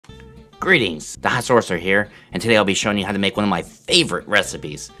Greetings, the Hot Sorcerer here, and today I'll be showing you how to make one of my favorite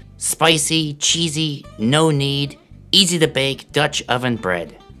recipes. Spicy, cheesy, no-knead, easy to bake Dutch oven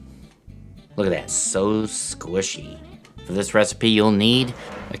bread. Look at that, so squishy. For this recipe you'll need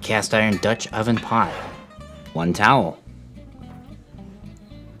a cast iron Dutch oven pot, 1 towel,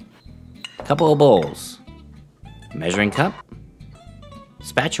 a couple of bowls, a measuring cup,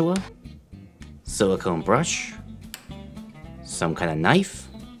 spatula, silicone brush, some kind of knife,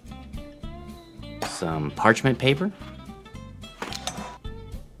 some parchment paper,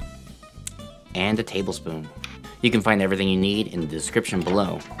 and a tablespoon. You can find everything you need in the description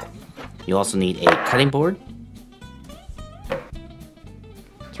below. You also need a cutting board,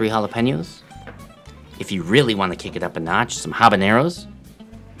 3 jalapenos. If you really want to kick it up a notch, some habaneros,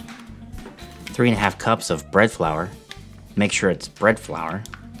 3.5 cups of bread flour. Make sure it's bread flour.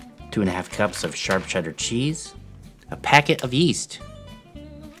 2.5 cups of sharp cheddar cheese, a packet of yeast,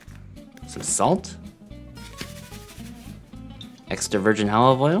 some salt, extra virgin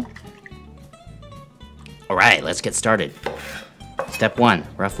olive oil. Alright, let's get started. Step 1,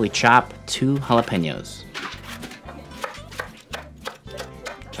 roughly chop 2 jalapenos.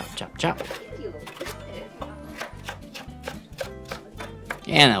 Chop, chop, chop.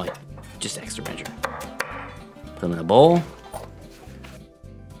 And that way, just extra measure. Put them in a bowl.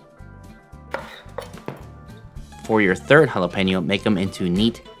 For your third jalapeno, make them into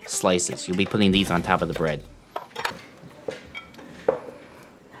neat slices. You'll be putting these on top of the bread.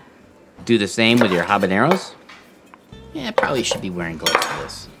 Do the same with your habaneros. Yeah, probably should be wearing gloves for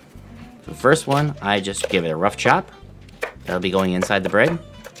this. For the first one, I just give it a rough chop. That'll be going inside the bread.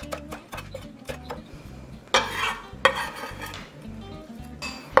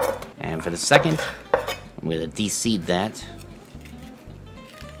 And for the second, I'm going to de-seed that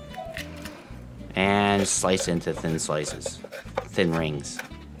and slice into thin slices, thin rings,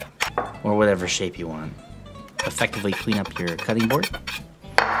 or whatever shape you want. Effectively clean up your cutting board.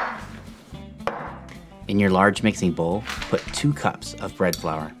 In your large mixing bowl, put 2 cups of bread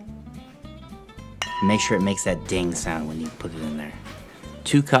flour. Make sure it makes that ding sound when you put it in there.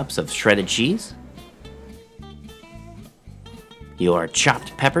 2 cups of shredded cheese, your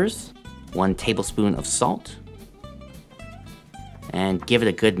chopped peppers, 1 tablespoon of salt, and give it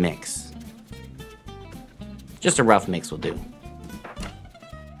a good mix. Just a rough mix will do.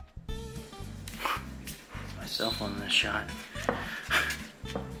 Myself on this shot.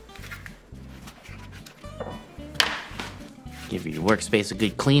 Give your workspace a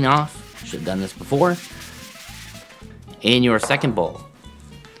good clean off. Should have done this before. In your second bowl,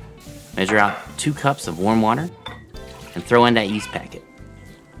 measure out 2 cups of warm water and throw in that yeast packet.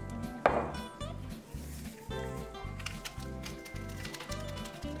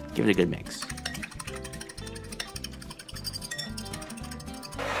 Give it a good mix.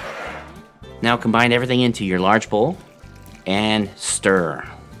 Now combine everything into your large bowl and stir.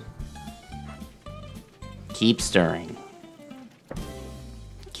 Keep stirring.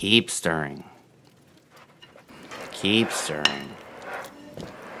 Keep stirring. Keep stirring.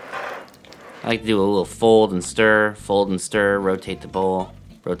 I like to do a little fold and stir, rotate the bowl,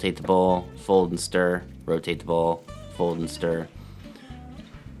 fold and stir, rotate the bowl, fold and stir.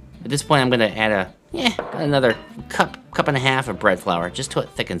 At this point I'm going to add another cup and a half of bread flour, just till it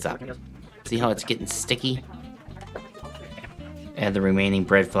thickens up. See how it's getting sticky? Add the remaining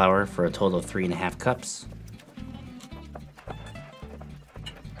bread flour for a total of 3.5 cups.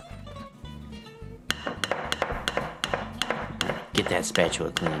 Get that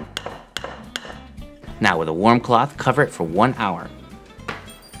spatula clean. Now with a warm cloth, cover it for 1 hour.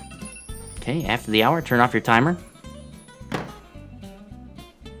 Okay, after the hour, turn off your timer.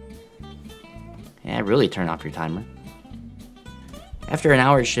 Yeah, really turn off your timer. After an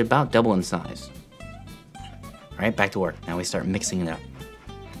hour, it should about double in size. Alright, back to work. Now we start mixing it up.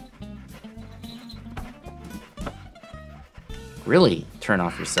 Really turn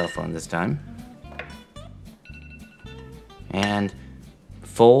off your cell phone this time. And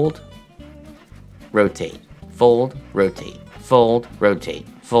fold, rotate, fold, rotate, fold, rotate,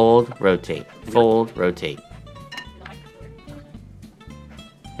 fold, rotate, fold, rotate.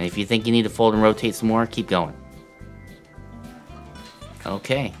 And if you think you need to fold and rotate some more, keep going.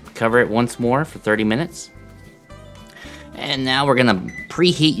 Okay, cover it once more for 30 minutes. And now we're gonna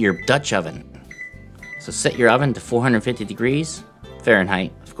preheat your Dutch oven. So set your oven to 450 degrees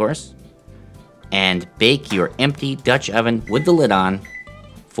Fahrenheit, of course. And bake your empty Dutch oven with the lid on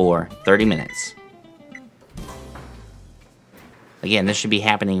for 30 minutes. Again, this should be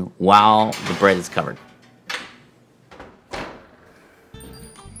happening while the bread is covered.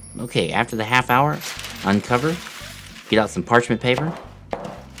 Okay, after the half hour, uncover, get out some parchment paper,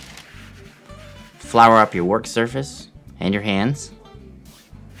 Flour up your work surface and your hands.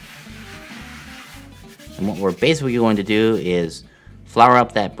 And what we're basically going to do is flour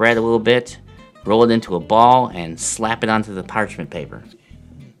up that bread a little bit, roll it into a ball, and slap it onto the parchment paper.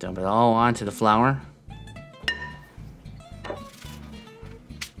 Dump it all onto the flour.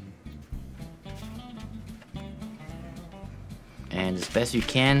 And as best you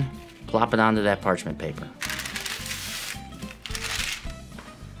can, plop it onto that parchment paper.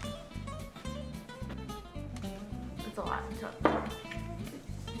 That's a lot.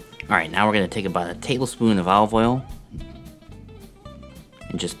 Alright, now we're going to take about a tablespoon of olive oil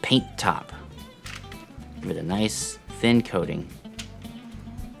and just paint the top. Give it a nice thin coating.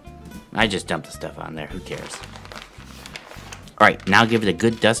 I just dumped the stuff on there, who cares? Alright, now give it a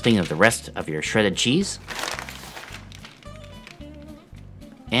good dusting of the rest of your shredded cheese.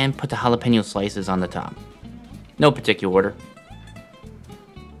 And put the jalapeno slices on the top. No particular order.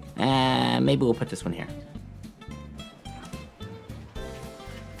 Maybe we'll put this one here.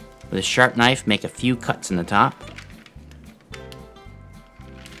 With a sharp knife, make a few cuts in the top.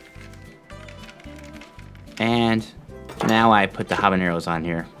 And now I put the habaneros on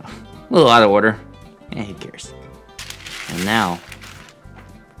here. A little out of order. Who cares? And now,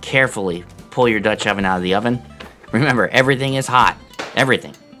 carefully pull your Dutch oven out of the oven. Remember, everything is hot.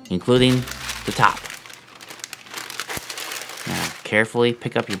 Everything, including the top. Now, carefully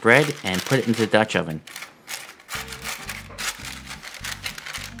pick up your bread and put it into the Dutch oven.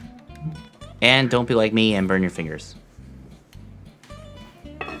 And don't be like me and burn your fingers.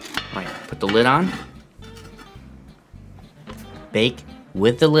 Alright, put the lid on. Bake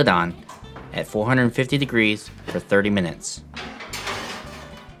with the lid on at 450 degrees for 30 minutes.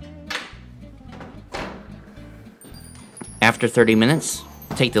 After 30 minutes,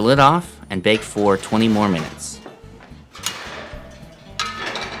 take the lid off and bake for 20 more minutes.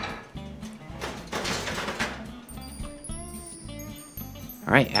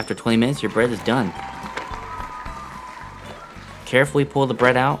 Alright, after 20 minutes, your bread is done. Carefully pull the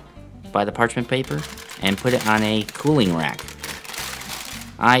bread out by the parchment paper and put it on a cooling rack.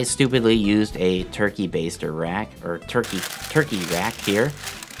 I stupidly used a turkey baster rack, or turkey rack here.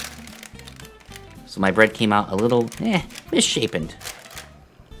 So my bread came out a little, misshapen.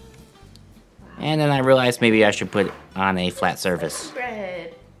 And then I realized maybe I should put it on a flat surface.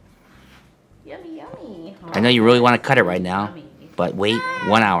 Bread. Yummy, yummy. I know you really want to cut it right now, but wait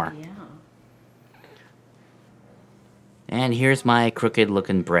 1 hour. Yeah. And here's my crooked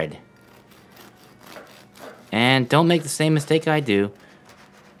looking bread. And don't make the same mistake I do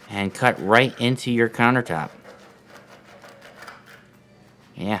and cut right into your countertop.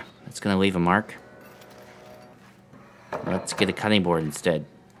 Yeah, it's gonna leave a mark. Let's get a cutting board instead.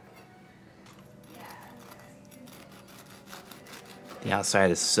 The outside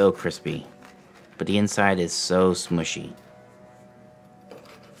is so crispy, but the inside is so smushy.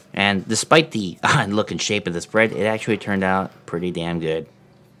 And despite the odd look and shape of this bread, it actually turned out pretty damn good.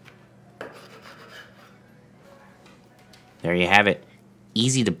 There you have it.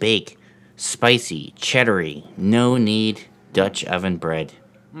 Easy to bake, spicy, cheddary, no-knead Dutch oven bread.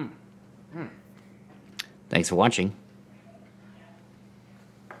 Thanks for watching.